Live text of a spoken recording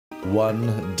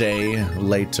One day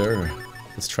later.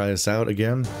 Let's try this out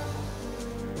again.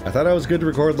 I thought I was good to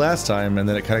record last time, and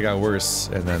then it kind of got worse,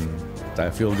 and then I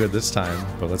feel good this time,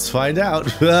 but let's find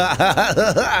out.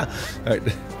 Alright.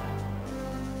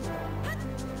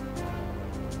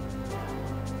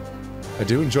 I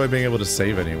do enjoy being able to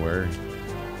save anywhere.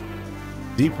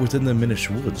 Deep within the Minish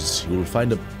Woods, you will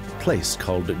find a place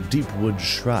called Deepwood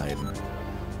Shrine.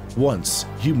 Once,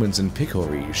 humans in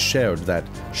Picori shared that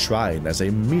shrine as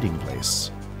a meeting place.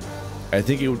 I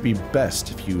think it would be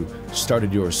best if you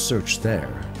started your search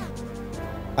there.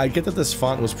 I get that this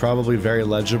font was probably very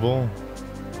legible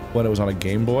when it was on a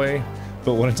Game Boy,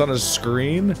 but when it's on a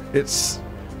screen, it's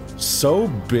so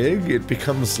big it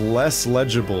becomes less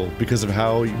legible because of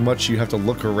how much you have to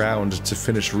look around to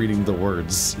finish reading the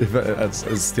words.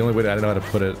 That's the only way that I know how to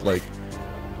put it. Like,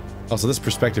 also this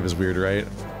perspective is weird, right?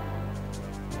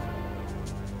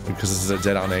 Because this is a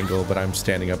dead-on angle, but I'm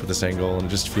standing up at this angle, and it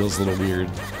just feels a little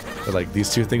weird. But, like, these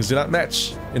two things do not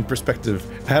match in perspective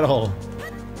at all.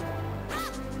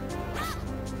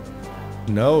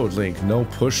 No, Link, no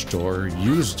push door,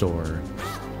 use door.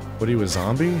 What are you, a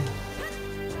zombie?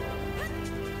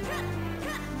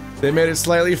 They made it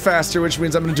slightly faster, which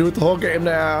means I'm gonna do it the whole game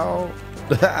now.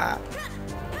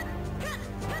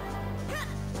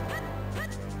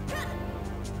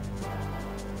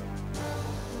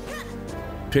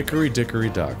 Hickory dickory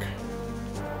dock.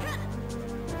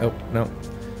 Oh, no.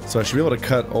 So I should be able to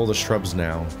cut all the shrubs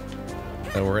now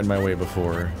that were in my way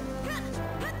before.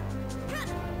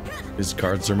 His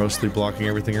guards are mostly blocking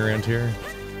everything around here.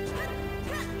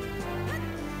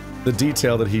 The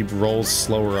detail that he rolls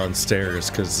slower on stairs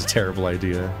because it's a terrible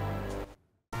idea.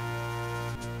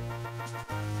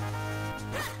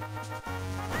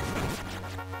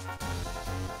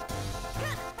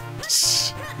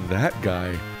 That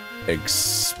guy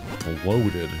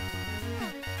exploded.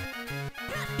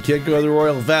 You can't go to the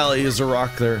Royal Valley, there's a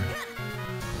rock there.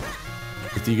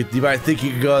 You might think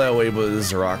you can go that way, but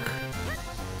there's a rock.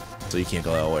 So you can't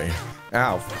go that way.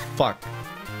 Ow, fuck.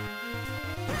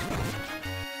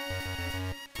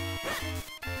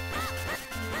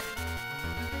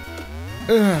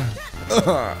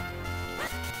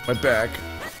 My back.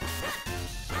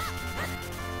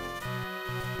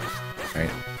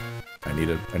 Alright.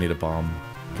 I need a bomb.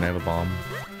 Can I have a bomb?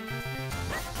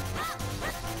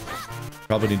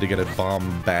 Probably need to get a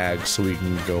bomb bag so we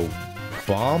can go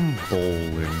bomb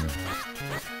bowling.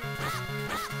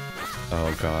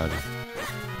 Oh god.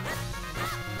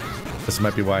 This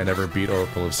might be why I never beat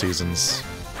Oracle of Seasons.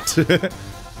 The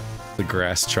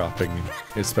grass chopping,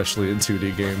 especially in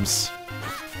 2D games.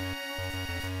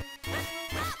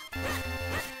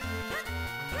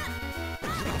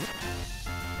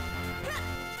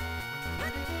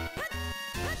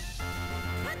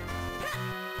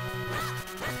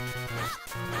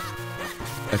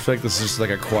 I feel like this is just like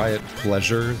a quiet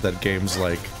pleasure that games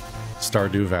like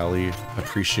Stardew Valley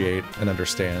appreciate and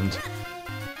understand.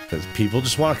 Because people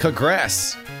just want to cut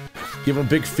grass. Give them a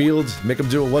big field, make them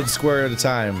do it 1 square at a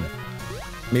time.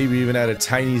 Maybe even add a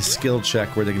tiny skill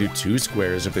check where they can do 2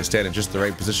 squares if they stand in just the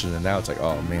right position, and now it's like,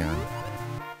 oh man.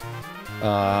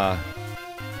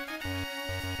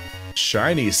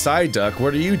 Shiny Psyduck,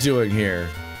 what are you doing here?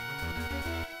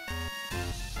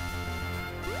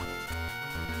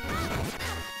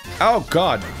 Oh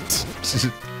god!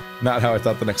 Not how I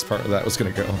thought the next part of that was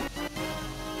gonna go.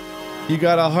 You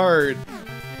got a heart!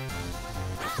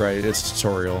 Right, it's a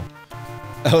tutorial.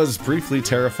 I was briefly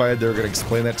terrified they were gonna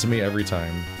explain that to me every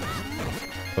time.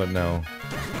 But no.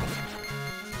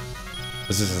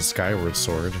 This isn't Skyward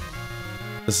Sword.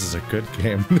 This is a good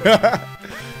game. A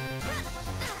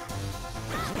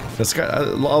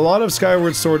lot of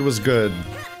Skyward Sword was good.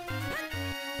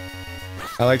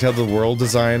 I liked how the world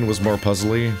design was more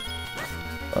puzzly.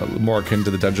 More akin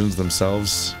to the dungeons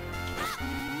themselves.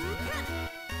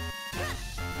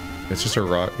 It's just a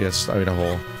rock. Yes, I mean a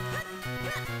hole.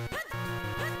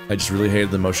 I just really hated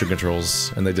the motion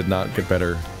controls, and they did not get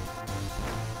better.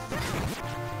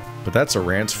 But that's a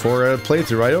rant for a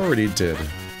playthrough I already did.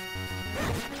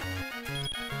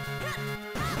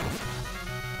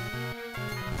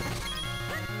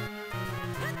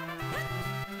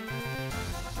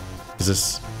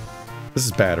 This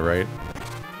is bad, right?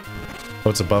 Oh,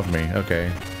 it's above me.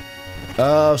 Okay.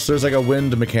 Oh, so there's like a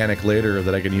wind mechanic later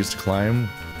that I can use to climb.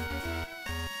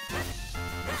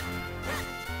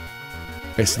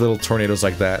 I see little tornadoes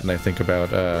like that, and I think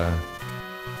about,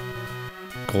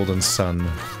 Golden Sun.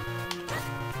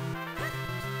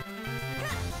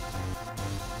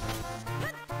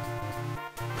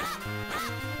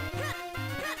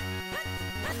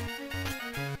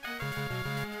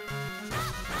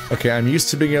 Okay, I'm used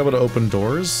to being able to open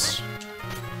doors.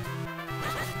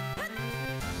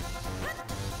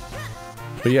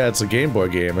 But yeah, it's a Game Boy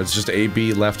game. It's just A,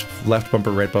 B, left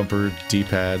bumper, right bumper,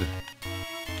 D-pad.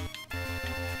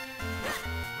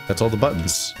 That's all the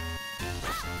buttons.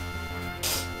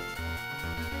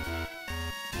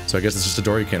 So I guess it's just a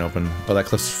door you can't open. Oh, that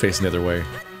cliff's facing the other way.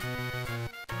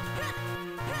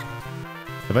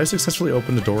 Have I successfully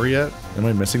opened a door yet? Am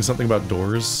I missing something about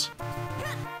doors?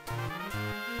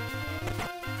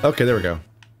 Okay, there we go.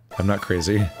 I'm not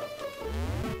crazy.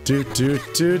 Do do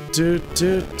do do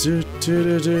do do do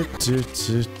do do do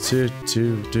do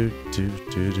do do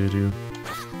do do do.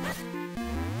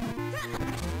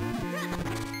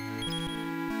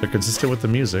 They're consistent with the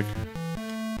music.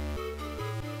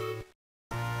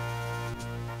 Do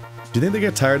you think they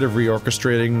get tired of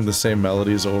reorchestrating the same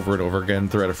melodies over and over again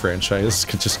throughout a franchise,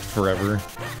 just forever?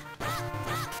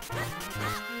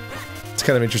 It's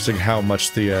kind of interesting how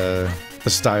much the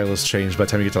style has changed by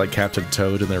the time you get to like Captain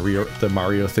Toad and the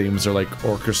Mario themes are like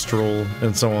orchestral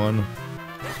and so on.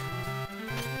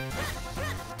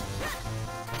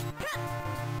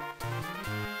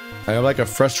 I have like a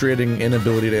frustrating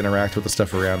inability to interact with the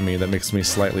stuff around me that makes me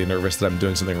slightly nervous that I'm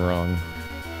doing something wrong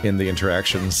in the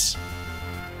interactions.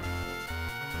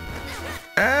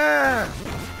 Ah!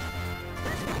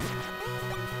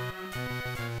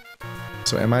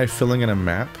 So am I filling in a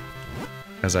map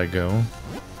as I go?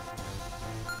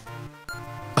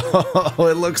 Oh,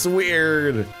 it looks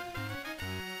weird!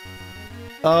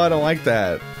 Oh, I don't like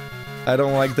that. I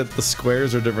don't like that the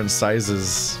squares are different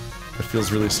sizes. It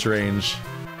feels really strange.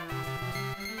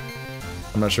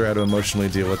 I'm not sure how to emotionally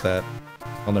deal with that.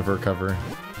 I'll never recover.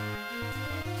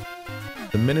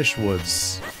 The Minish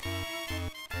Woods.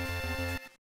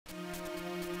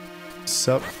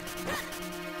 Sup?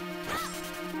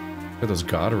 Look at those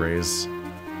god rays.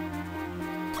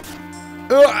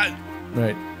 Ugh!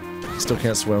 Right. Still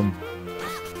can't swim.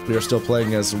 We are still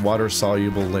playing as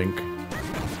water-soluble Link.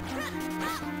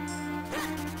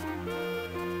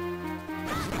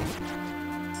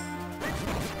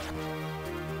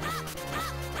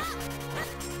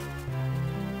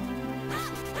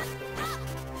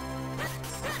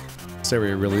 This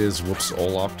area really is whoops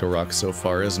ol Octorok so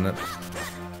far, isn't it?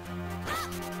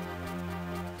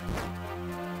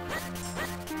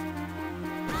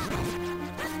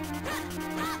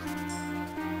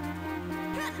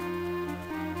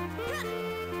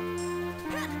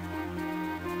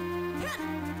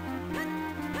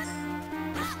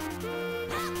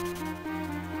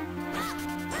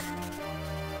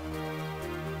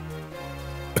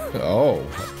 Oh,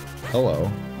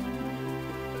 hello.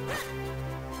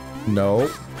 No,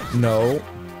 no.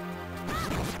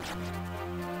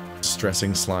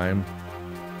 Stressing slime.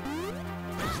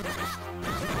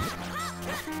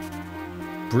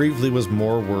 Briefly was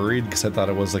more worried because I thought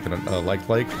it was like a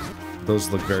like. Those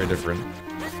look very different.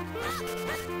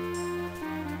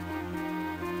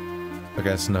 Okay,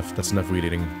 that's enough. That's enough weed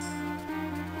eating.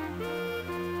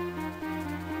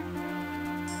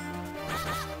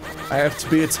 I have to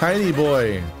be a tiny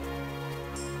boy.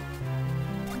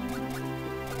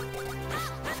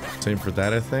 Same for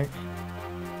that, I think.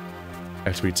 I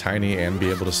have to be tiny and be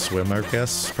able to swim, I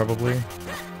guess, probably.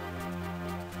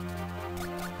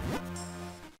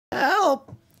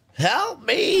 Help! Help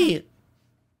me!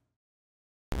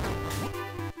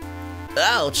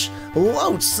 Ouch!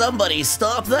 Won't somebody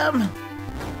stop them?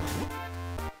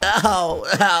 Ow!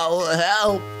 Ow!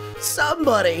 Help!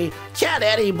 Somebody! Can't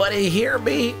anybody hear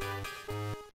me?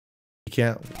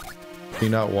 Can you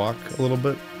not walk a little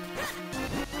bit?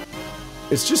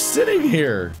 It's just sitting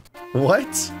here.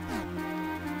 What?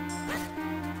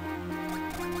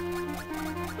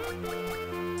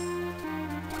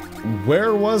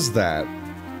 Where was that?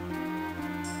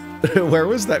 Where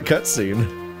was that cutscene?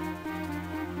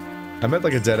 I'm at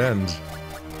like a dead end.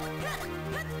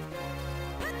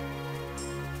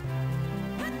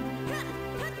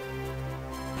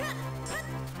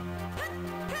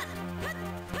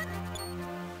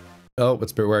 Oh,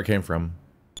 it's where I came from.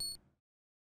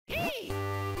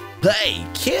 Hey,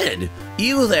 kid!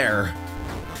 You there!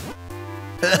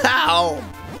 Ow!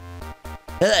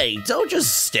 Hey, don't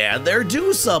just stand there,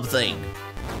 do something!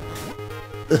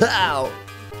 Ow!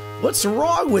 What's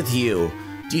wrong with you?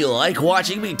 Do you like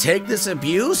watching me take this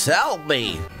abuse? Help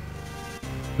me!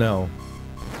 No.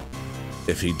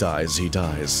 If he dies, he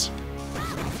dies.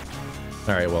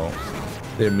 Alright, well,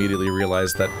 they immediately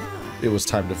realized that it was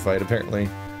time to fight, apparently.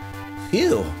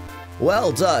 Phew!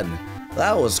 Well done.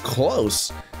 That was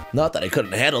close. Not that I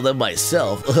couldn't handle them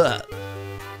myself.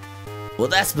 Well,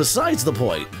 that's besides the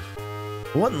point.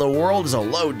 What in the world is a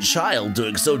lone child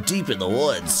doing so deep in the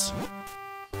woods?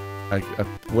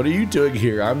 What are you doing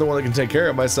here? I'm the one that can take care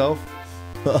of myself.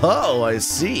 Oh, I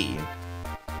see.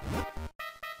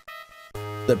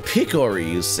 The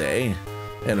Picori, you say?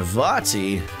 And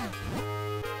Vati?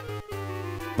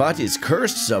 Vati's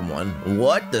cursed someone.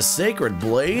 What? The Sacred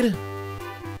Blade?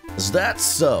 Is that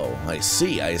so? I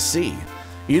see, I see.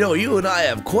 You know, you and I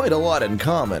have quite a lot in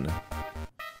common.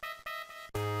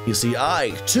 You see, I,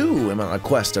 too, am on a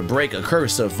quest to break a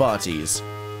curse of Vati's.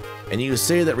 And you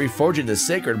say that reforging the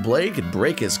Sacred Blade could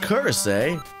break his curse,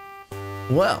 eh?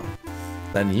 Well,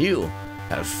 then you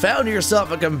have found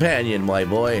yourself a companion, my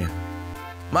boy.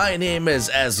 My name is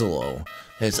Ezlo.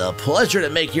 It's a pleasure to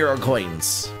make your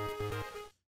acquaintance.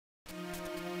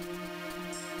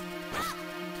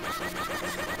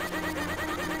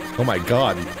 Oh my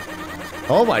god.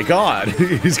 Oh my god.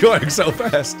 He's going so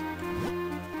fast.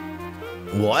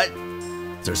 What?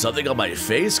 Is there something on my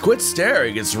face? Quit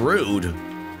staring, it's rude.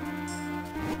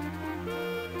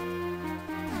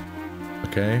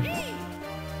 Okay.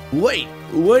 Wait,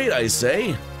 I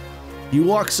say. You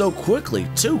walk so quickly,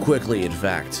 too quickly in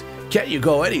fact. Can't you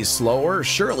go any slower?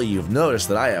 Surely you've noticed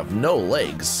that I have no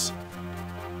legs.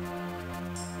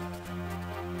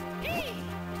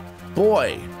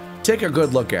 Boy, take a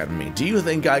good look at me. Do you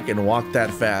think I can walk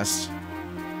that fast?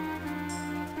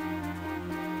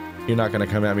 You're not gonna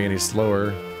come at me any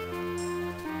slower.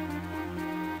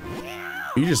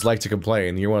 You just like to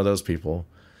complain. You're one of those people.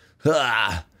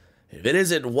 Ah, if it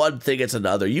isn't one thing, it's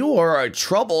another. You are a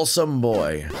troublesome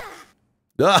boy.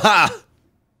 Ah!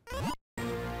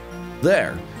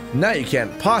 There. Now you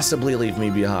can't possibly leave me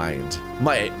behind.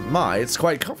 My, it's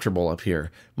quite comfortable up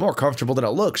here. More comfortable than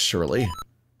it looks, surely.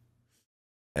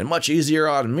 And much easier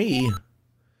on me.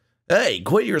 Hey,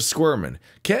 quit your squirming.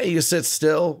 Can't you sit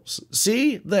still?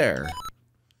 See? There.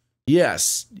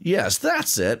 Yes,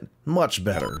 that's it. Much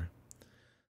better.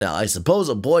 Now, I suppose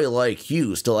a boy like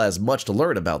you still has much to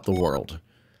learn about the world.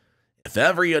 If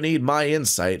ever you need my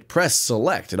insight, press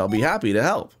select and I'll be happy to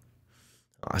help.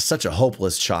 Oh, such a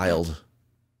hopeless child.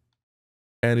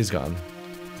 And he's gone.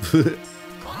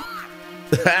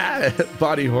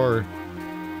 Body horror.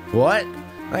 What?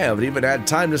 I haven't even had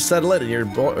time to settle in and you're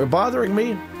bothering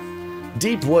me?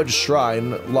 Deepwood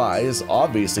Shrine lies,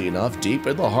 obviously enough, deep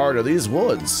in the heart of these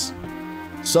woods.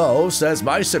 So says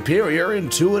my superior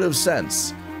intuitive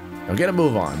sense. Now get a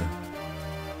move on.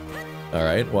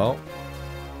 Alright, well,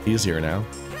 he's here now.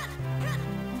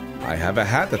 I have a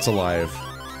hat that's alive.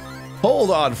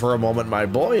 Hold on for a moment, my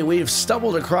boy. We've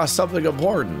stumbled across something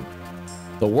important.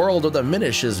 The world of the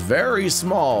Minish is very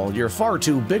small. You're far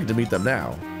too big to meet them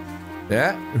now.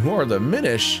 Yeah? Who are the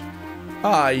Minish?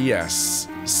 Ah, yes.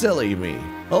 Silly me.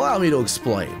 Allow me to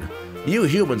explain. You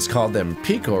humans call them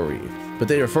Picori, but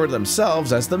they refer to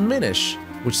themselves as the Minish,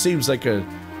 which seems like a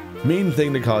mean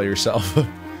thing to call yourself.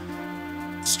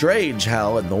 Strange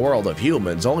how, in the world of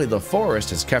humans, only the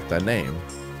forest has kept that name.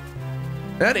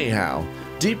 Anyhow,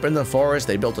 deep in the forest,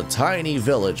 they built a tiny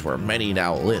village where many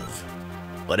now live.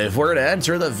 But if we're to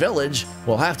enter the village,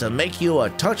 we'll have to make you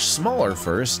a touch smaller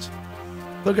first.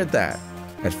 Look at that.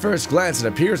 At first glance, it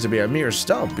appears to be a mere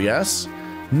stump, yes?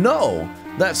 No!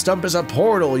 That stump is a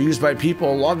portal used by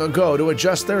people long ago to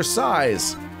adjust their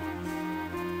size.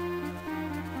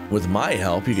 With my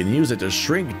help, you can use it to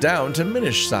shrink down to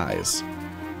Minish size.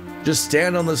 Just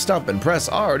stand on the stump and press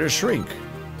R to shrink.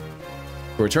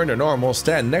 To return to normal,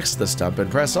 stand next to the stump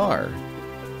and press R.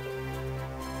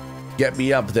 Get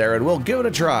me up there and we'll give it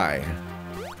a try.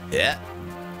 Yeah.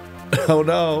 Oh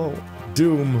no.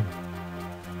 Doom.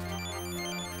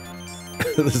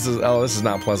 This is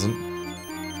not pleasant.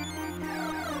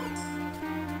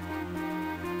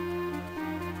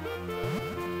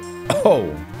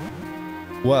 Oh.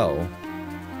 Well.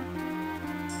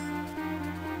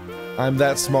 I'm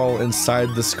that small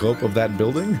inside the scope of that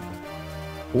building?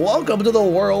 Welcome to the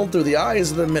world through the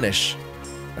eyes of the Minish.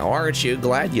 Now aren't you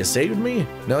glad you saved me?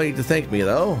 No need to thank me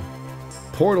though.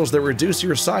 Portals that reduce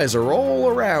your size are all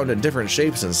around in different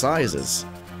shapes and sizes.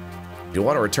 If you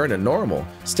want to return to normal,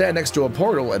 stand next to a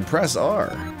portal and press R.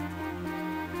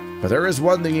 But there is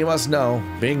one thing you must know.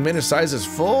 Being Minish size is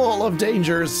full of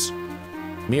dangers.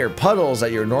 Mere puddles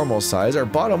at your normal size are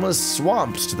bottomless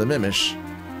swamps to the Minish.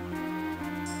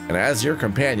 And as your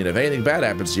companion, if anything bad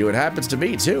happens to you, it happens to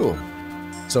me too.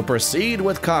 So proceed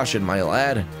with caution, my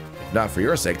lad. If not for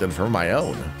your sake, then for my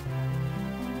own.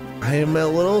 I am a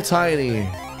little tiny.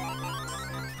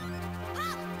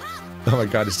 Oh my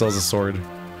god, he still has a sword.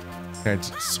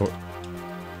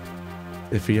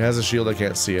 If he has a shield, I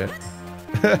can't see it.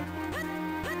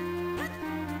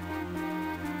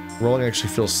 Rolling actually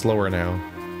feels slower now.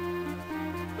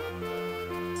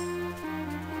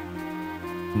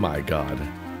 My god.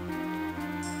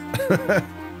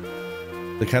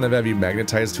 They kind of have you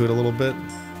magnetized to it a little bit.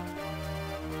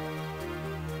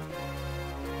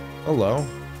 Hello.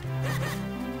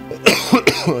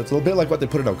 It's a little bit like what they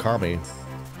put in Okami.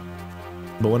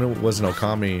 But when it was in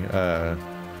Okami,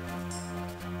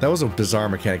 that was a bizarre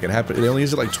mechanic. It happened. They only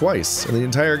used it like twice in the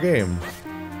entire game.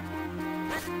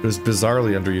 It was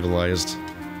bizarrely underutilized.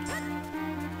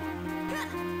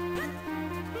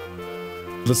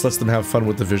 This lets them have fun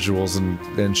with the visuals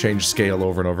and change scale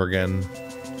over and over again.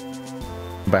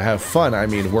 By have fun, I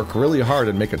mean work really hard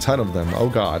and make a ton of them. Oh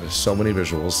god, so many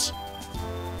visuals.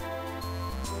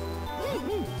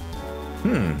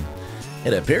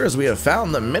 It appears we have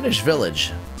found the Minish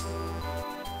village.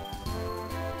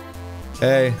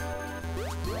 Hey.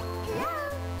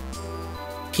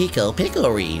 Pico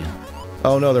Picori.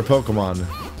 Oh no, they're Pokemon.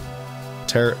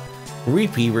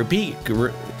 Reapy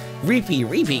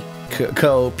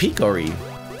Ko Picori.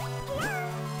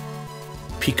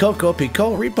 Pikoko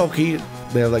Pico Ripoki.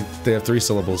 They have 3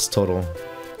 syllables total.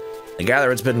 I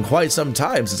gather it's been quite some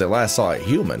time since I last saw a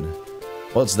human.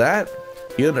 What's that?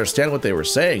 You understand what they were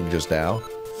saying just now?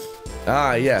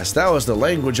 Ah yes, that was the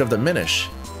language of the Minish.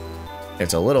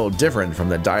 It's a little different from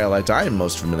the dialect I'm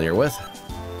most familiar with.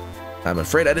 I'm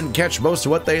afraid I didn't catch most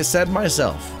of what they said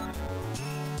myself.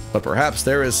 But perhaps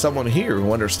there is someone here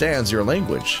who understands your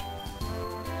language.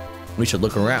 We should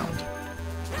look around.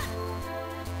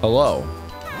 Hello.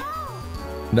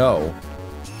 No.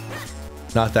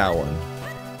 Not that one.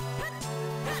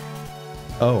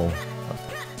 Oh.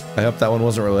 I hope that one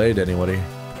wasn't related to anybody.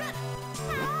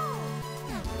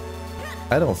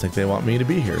 I don't think they want me to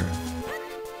be here.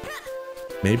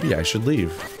 Maybe I should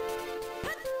leave.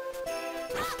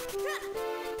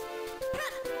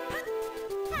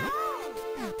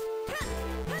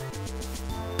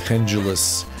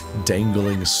 Pendulous,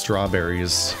 dangling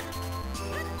strawberries.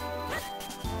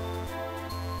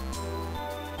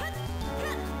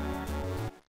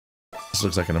 This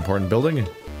looks like an important building.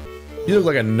 You look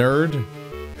like a nerd.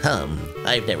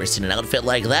 I've never seen an outfit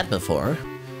like that before.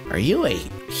 Are you a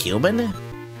human?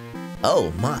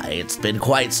 Oh my, it's been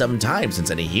quite some time since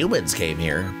any humans came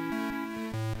here.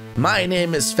 My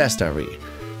name is Festari.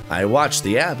 I watch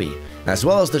the Abbey, as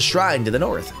well as the shrine to the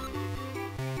north.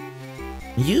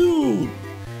 You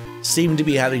seem to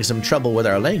be having some trouble with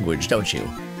our language, don't you?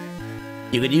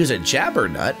 You could use a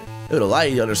jabbernut. It would allow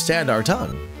you to understand our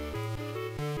tongue.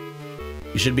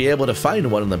 You should be able to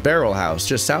find one in the barrel house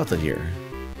just south of here.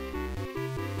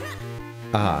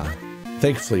 Ah,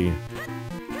 thankfully,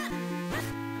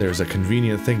 there's a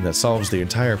convenient thing that solves the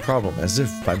entire problem as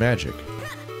if by magic.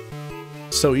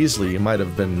 So easily, you might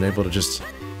have been able to just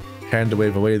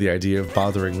hand-wave away the idea of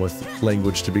bothering with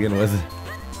language to begin with.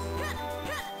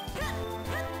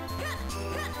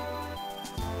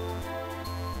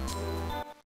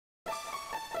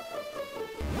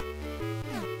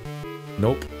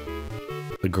 Nope.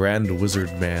 The Grand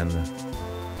Wizard Man.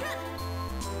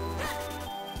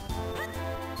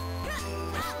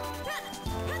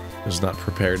 Is not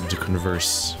prepared to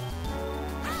converse.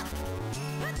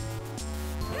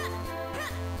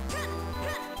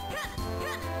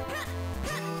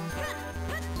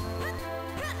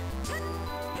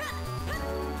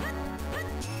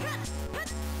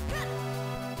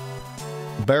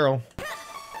 Barrel.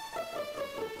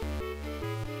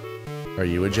 Are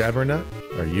you a jabbernut?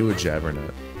 Are you a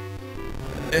jabbernut?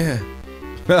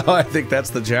 I think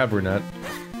that's the jabbernut.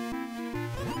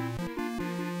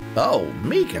 Oh,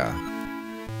 Mika.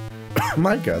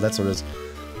 Micah, that's what it is.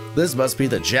 This must be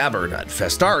the jabbernut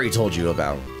Festari told you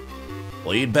about.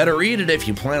 Well, you'd better eat it if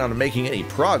you plan on making any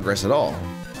progress at all.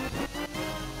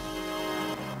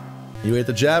 You ate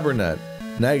the jabbernut.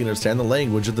 Now you can understand the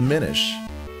language of the Minish.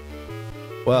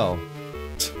 Well,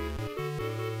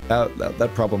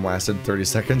 that problem lasted 30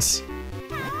 seconds.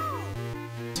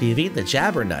 So you've eaten the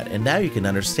jabbernut, and now you can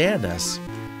understand us.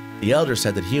 The elder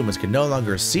said that humans can no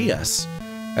longer see us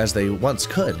as they once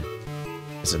could.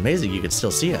 It's amazing you could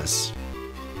still see us.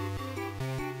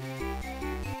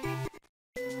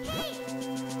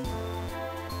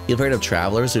 You've heard of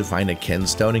travelers who find a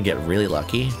kinstone and get really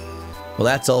lucky? Well,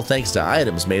 that's all thanks to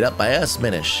items made up by us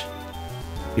Minish.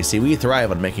 You see, we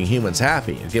thrive on making humans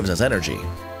happy. It gives us energy.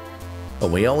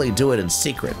 But we only do it in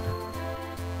secret.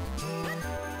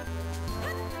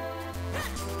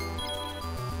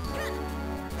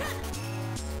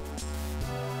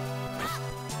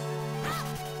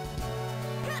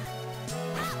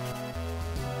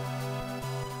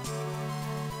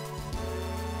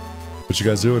 What you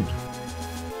guys doing?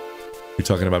 You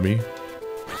talking about me?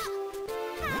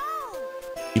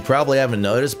 You probably haven't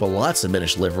noticed, but lots of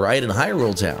Minish live right in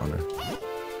Hyrule Town.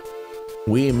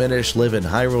 We Minish live in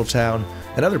Hyrule Town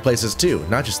and other places too,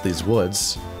 not just these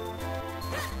woods.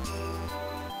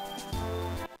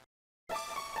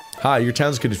 Hi, your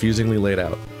town's confusingly laid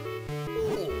out.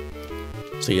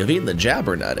 So you've eaten the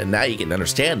Jabbernut, and now you can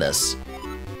understand us.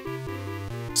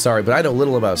 Sorry, but I know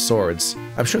little about swords.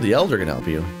 I'm sure the Elder can help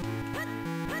you.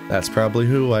 That's probably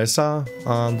who I saw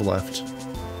on the left.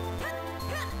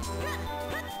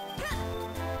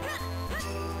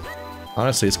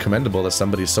 Honestly, it's commendable that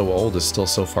somebody so old is still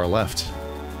so far left.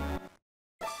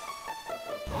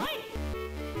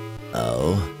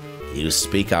 Oh, you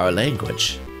speak our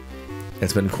language.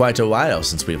 It's been quite a while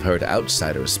since we've heard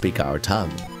outsiders speak our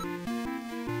tongue.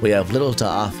 We have little to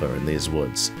offer in these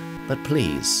woods, but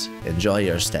please, enjoy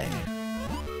your stay.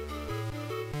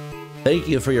 Thank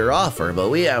you for your offer, but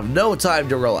we have no time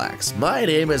to relax. My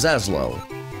name is Ezlo.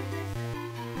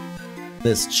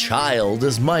 This child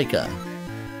is Micah.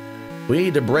 We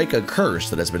need to break a curse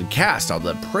that has been cast on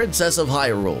the Princess of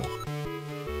Hyrule.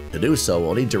 To do so,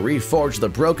 we'll need to reforge the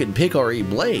broken Picori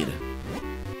blade.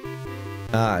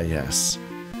 Ah, yes.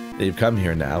 You've come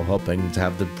here now, hoping to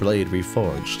have the blade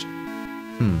reforged.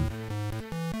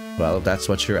 Well, if that's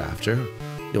what you're after,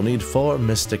 you'll need 4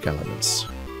 mystic elements.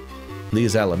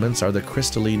 These elements are the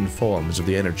crystalline forms of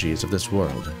the energies of this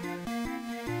world.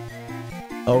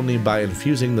 Only by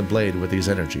infusing the blade with these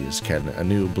energies can a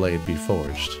new blade be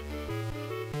forged.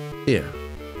 Here,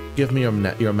 give me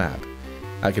your map.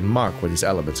 I can mark where these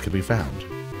elements can be found.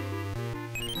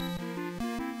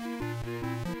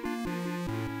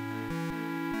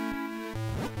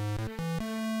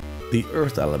 The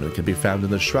earth element can be found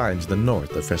in the shrine to the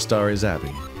north of Vestari's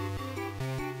Abbey.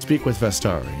 Speak with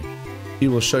Vestari. He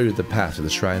will show you the path to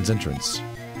the shrine's entrance.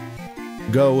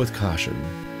 Go with caution.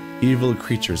 Evil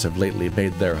creatures have lately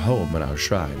made their home in our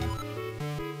shrine.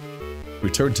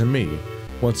 Return to me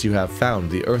once you have found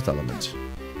the earth element.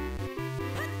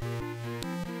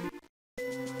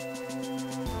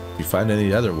 If you find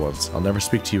any other ones, I'll never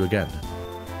speak to you again.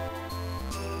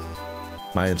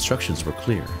 My instructions were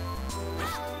clear.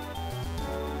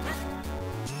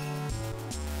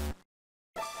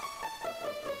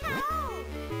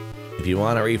 If you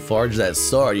want to reforge that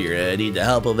sword, you're gonna need the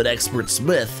help of an expert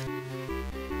smith.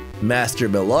 Master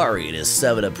Ballard and his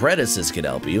 7 apprentices can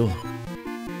help you.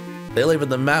 They live in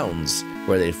the mountains,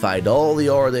 where they find all the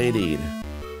ore they need.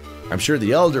 I'm sure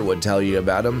the Elder would tell you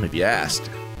about them if you asked.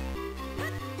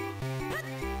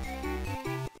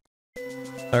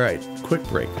 Alright, quick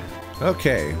break.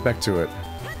 Okay, back to it.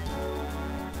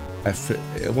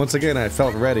 Once again, I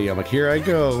felt ready. I'm like, here I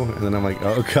go. And then I'm like,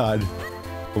 oh god.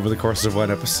 Over the course of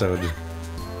one episode,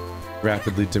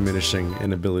 rapidly diminishing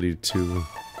inability to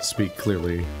speak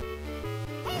clearly.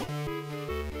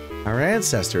 Our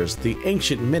ancestors, the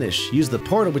ancient Minish, used the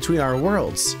portal between our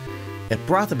worlds. It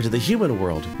brought them into the human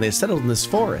world, and they settled in this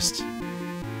forest.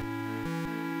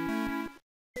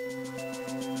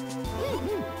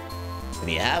 If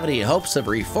you have any hopes of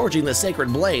reforging the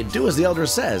sacred blade, do as the Elder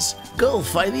says. Go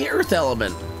find the earth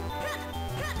element.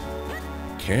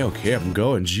 Okay, I'm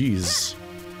going, jeez.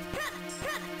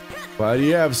 Why do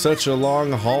you have such a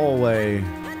long hallway?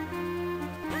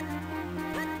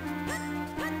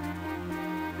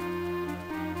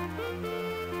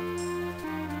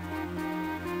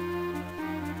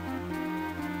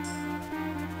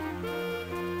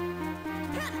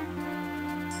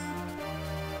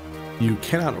 You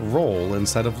cannot roll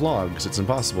inside of logs. It's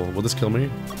impossible. Will this kill me?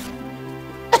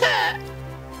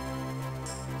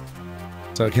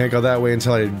 So I can't go that way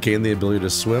until I gain the ability to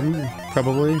swim,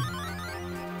 probably.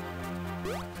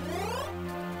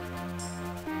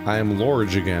 I am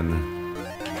large again.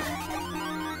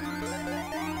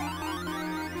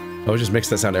 Oh, it just makes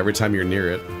that sound every time you're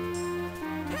near it.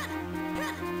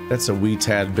 That's a wee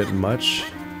tad bit much.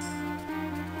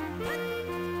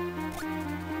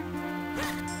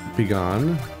 Be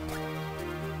gone.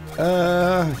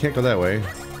 I can't go that way.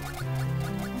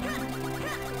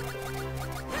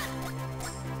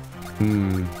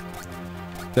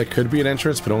 That could be an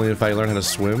entrance, but only if I learn how to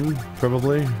swim,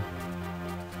 probably.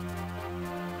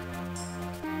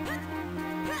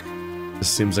 This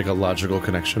seems like a logical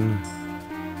connection.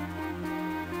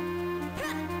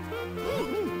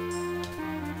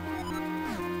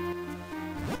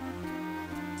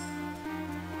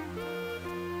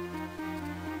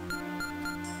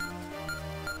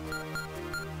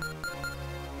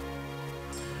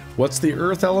 What's the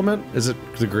earth element? Is it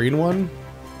the green one?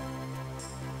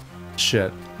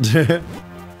 Shit.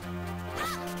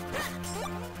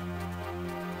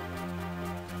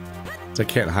 I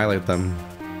can't highlight them.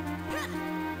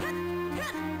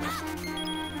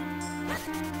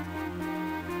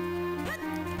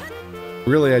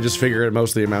 Really, I just figure it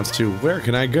mostly amounts to, where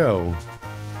can I go?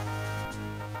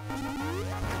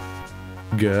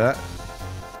 Gah.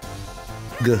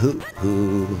 Gahoo.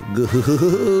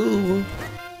 Gahoo.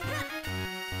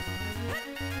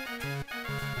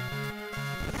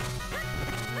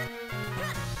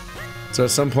 So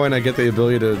at some point I get the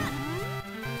ability to...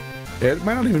 It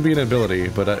might not even be an ability,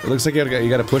 but it looks like you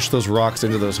gotta push those rocks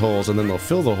into those holes, and then they'll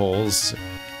fill the holes.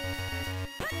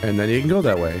 And then you can go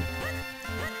that way.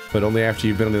 But only after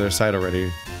you've been on the other side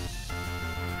already.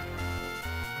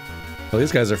 Well,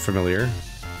 these guys are familiar.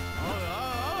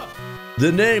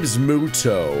 The name's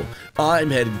Muto. I'm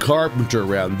head carpenter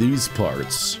around these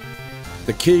parts.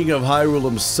 The king of Hyrule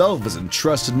himself has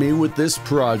entrusted me with this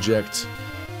project.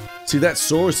 See, that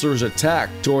sorcerer's attack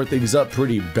tore things up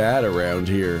pretty bad around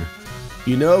here.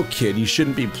 You know, kid, you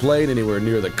shouldn't be playing anywhere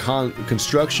near the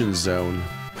construction zone.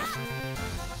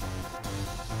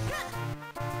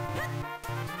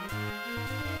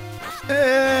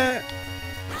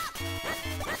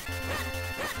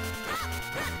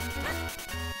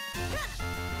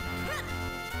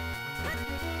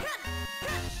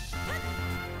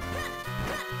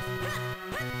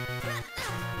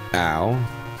 Ow.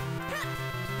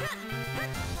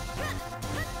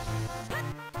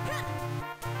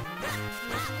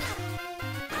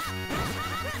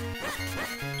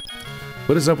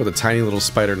 What is up with the tiny little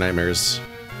spider nightmares?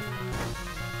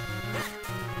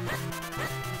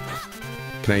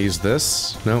 Can I use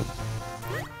this? No.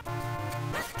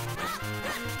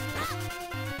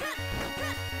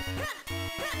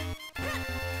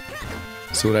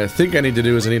 So what I think I need to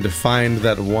do is I need to find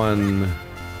that one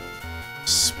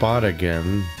spot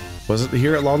again. Was it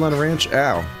here at Longland Ranch?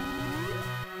 Ow.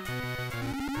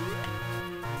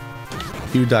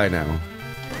 You die now.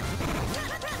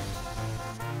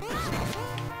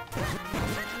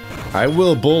 I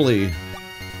will bully.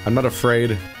 I'm not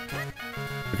afraid.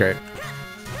 Okay.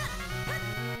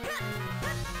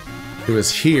 It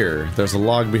was here. There's a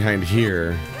log behind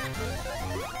here.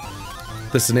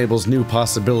 This enables new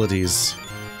possibilities.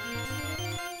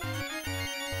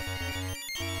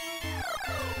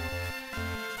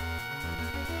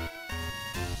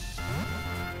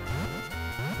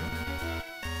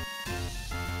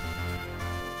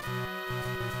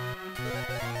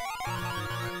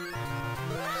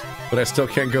 But I still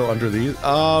can't go under these.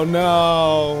 Oh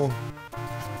no!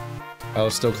 I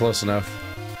was still close enough.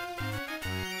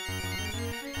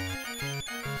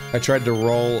 I tried to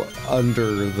roll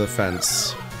under the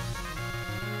fence.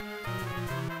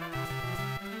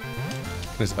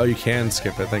 Oh, you can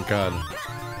skip it, thank God.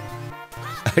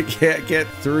 I can't get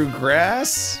through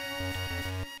grass?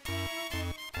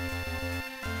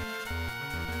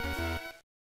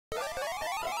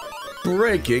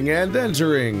 Breaking and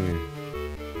entering!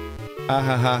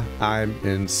 Ahaha, I'm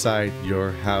inside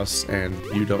your house and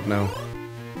you don't know.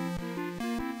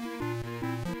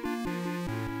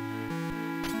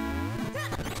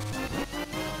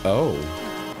 Oh.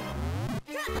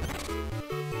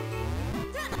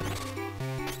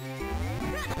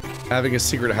 Having a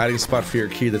secret hiding spot for your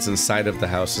key that's inside of the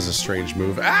house is a strange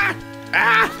move. Ah!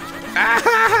 Ah!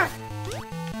 Ah!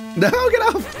 No, get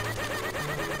off!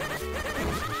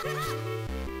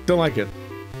 Don't like it.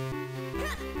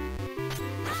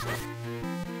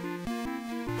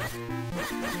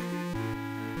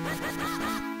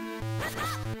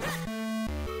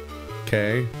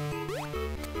 Okay.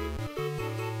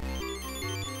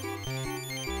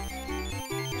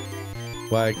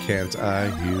 Why can't I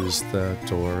use the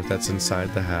door that's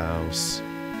inside the house?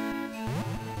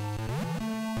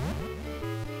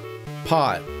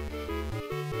 Pot.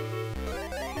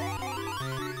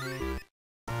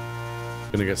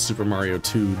 Gonna get Super Mario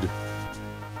 2'd.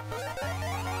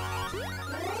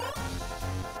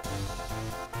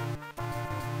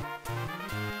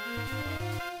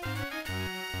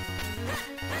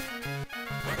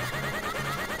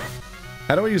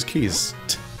 How do I use keys?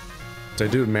 Do I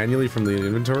do it manually from the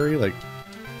inventory? Like,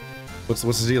 what's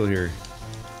the deal here?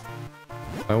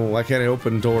 Why can't I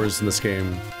open doors in this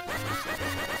game?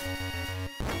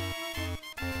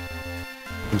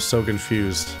 I'm so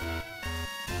confused.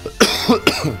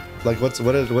 Like, what do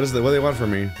they want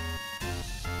from me?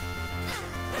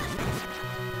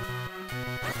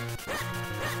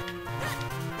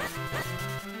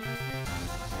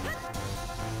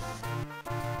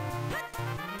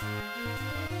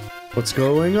 What's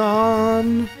going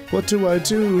on? What do I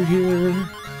do here?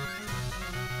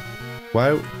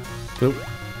 Why? Nope.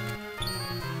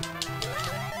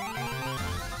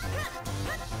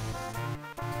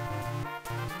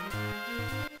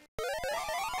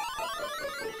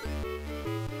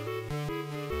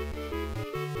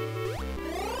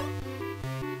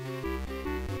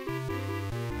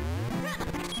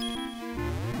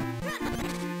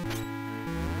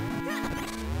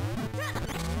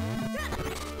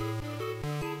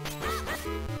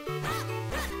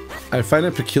 I find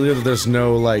it peculiar that there's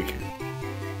no, like,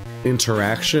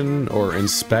 interaction or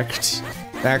inspect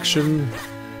action.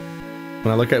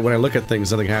 When I look at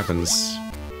things, nothing happens.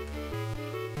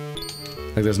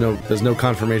 Like there's no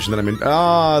confirmation that I'm in.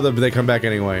 Ah, they come back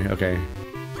anyway. Okay.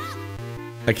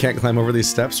 I can't climb over these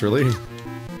steps, really?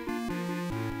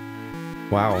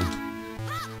 Wow.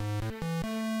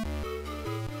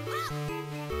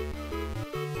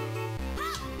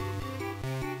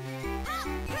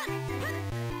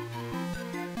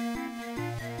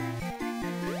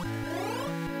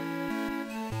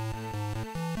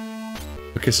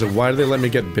 Okay, so why do they let me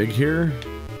get big here?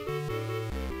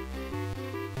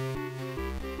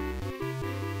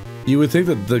 You would think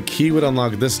that the key would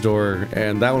unlock this door,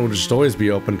 and that one would just always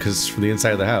be open because it's from the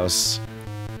inside of the house.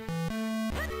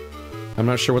 I'm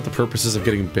not sure what the purpose is of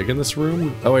getting big in this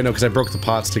room. Oh wait, no, because I broke the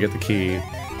pots to get the key.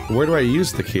 Where do I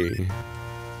use the key?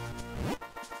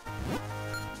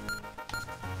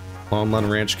 Lon Lon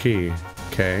Ranch key.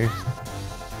 Okay.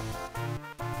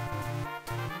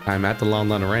 I'm at the Lon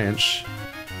Lon Ranch.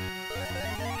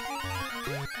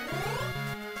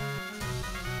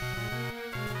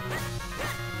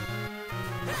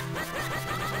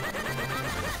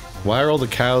 Why are all the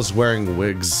cows wearing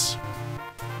wigs?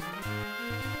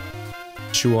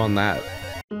 Chew on that.